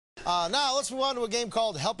Now, let's move on to a game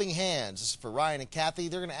called Helping Hands. This is for Ryan and Kathy.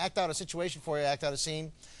 They're going to act out a situation for you, act out a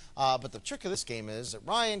scene. But the trick of this game is that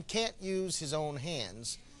Ryan can't use his own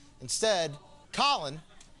hands. Instead, Colin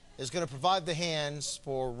is going to provide the hands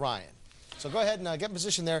for Ryan. So go ahead and get in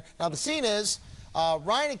position there. Now, the scene is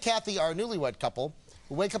Ryan and Kathy are a newlywed couple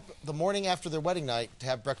who wake up the morning after their wedding night to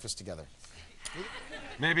have breakfast together.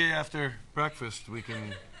 Maybe after breakfast we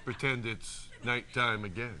can pretend it's nighttime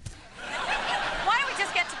again. Why don't we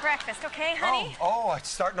just get to breakfast, okay, honey? Oh, it's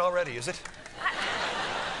starting already, is it?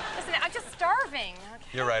 Listen, I'm just starving. Okay.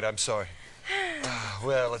 You're right, I'm sorry.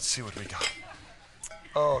 Well, let's see what we got.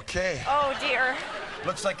 Okay. Oh, dear.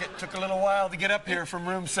 Looks like it took a little while to get up here from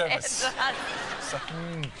room service. It does. So,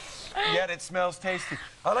 yet it smells tasty.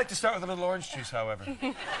 I like to start with a little orange juice, however.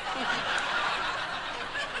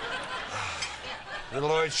 A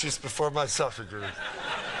little orange juice before my supper, girl.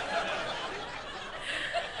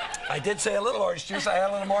 I did say a little orange juice. I had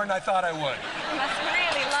a little more than I thought I would. You must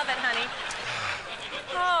really love it, honey.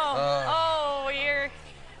 Oh, you're...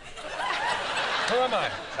 Who am I?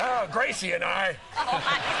 Oh, Gracie and I. Oh,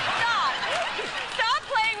 stop. Stop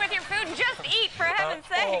playing with your food and just eat, for heaven's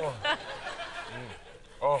sake.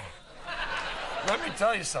 Oh. Let me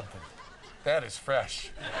tell you something. That is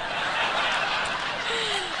fresh.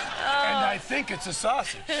 And I think it's a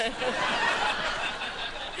sausage.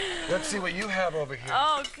 Let's see what you have over here.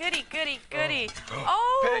 Oh, goody, goody, goody.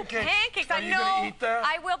 Oh, pancakes. Are you gonna eat that?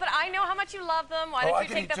 I will, but I know how much you love them. Why don't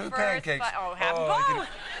you take them first? Pancakes. But, have both.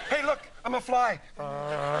 Hey, look, I'm a fly.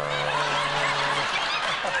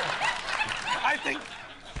 I think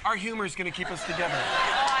our humor is going to keep us together.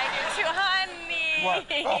 Oh, I do too, honey. What?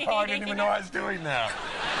 Oh, I didn't even know I was doing that.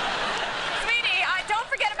 Sweetie, don't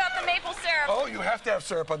forget about the maple syrup. Oh, you have to have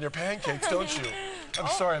syrup on your pancakes, don't you? I'm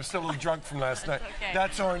sorry, I'm still a little drunk from last night. Okay.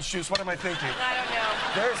 That's orange juice. What am I thinking? I don't know.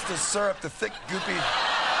 There's the syrup, the thick, goopy.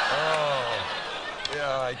 Oh,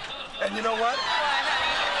 yeah. And you know what? What, honey?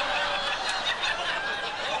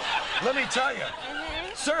 Let me tell you,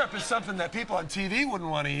 syrup is something that people on TV wouldn't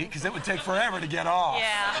want to eat because it would take forever to get off.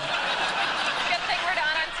 Yeah. Good thing we're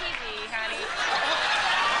not on TV, honey.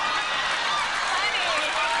 Honey.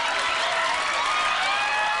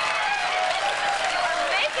 You are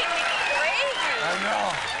making me crazy. I know.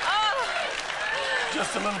 Oh.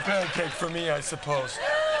 Just a little pancake for me, I suppose.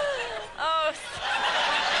 Oh.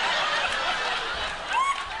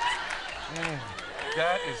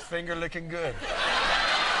 That is finger-licking good.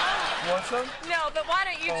 Want some? No, but why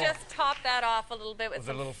don't you just top that off a little bit with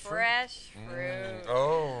some a little fresh fruit?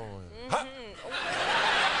 Oh. Ha.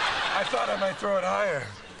 I thought I might throw it higher.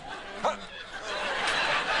 Ha.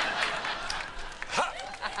 Ha.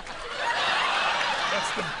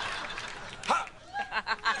 That's the... Ha.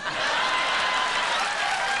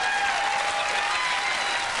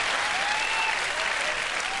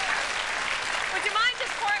 Would you mind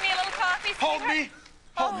just pouring me a little coffee, Hold sweetheart? me.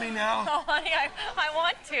 Hold me now. Oh, honey, I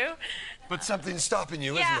want to. But something's stopping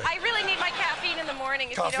you, Yeah, isn't it? I really need my caffeine in the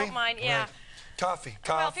morning, if you don't mind. Yeah. Right. Coffee.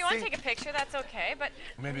 Well, if you want to take a picture, that's okay, but...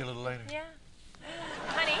 Maybe a little later. Yeah.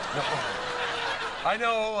 Honey? No. I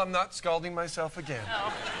know I'm not scalding myself again.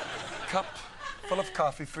 Oh. Cup full of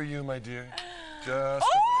coffee for you, my dear. Just...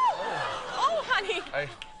 Oh, honey.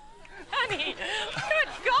 Honey. Good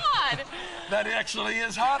God. That actually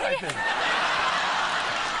is hot, I think.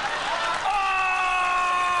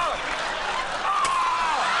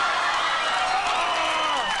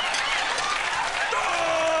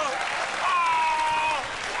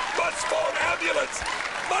 Ambulance!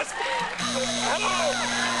 Hello!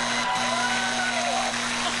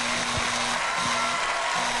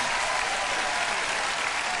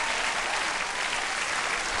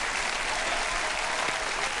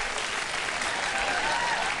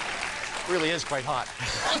 Really is quite hot.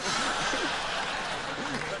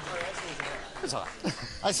 It's hot.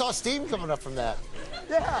 I saw steam coming up from that.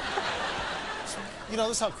 Yeah. You know,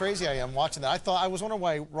 this is how crazy I am watching that. I was wondering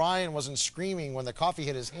why Ryan wasn't screaming when the coffee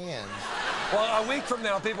hit his hand. Well, a week from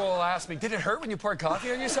now, people will ask me, did it hurt when you poured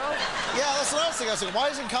coffee on yourself? Yeah, that's what I was thinking. I said, why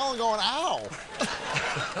isn't Colin going, ow?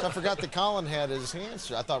 I forgot that Colin had his hands.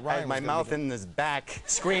 I thought Ryan I had my mouth in his back,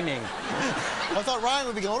 screaming. I thought Ryan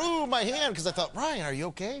would be going, ooh, my hand, because I thought, Ryan, are you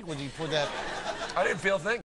okay when you poured that? I didn't feel a thing.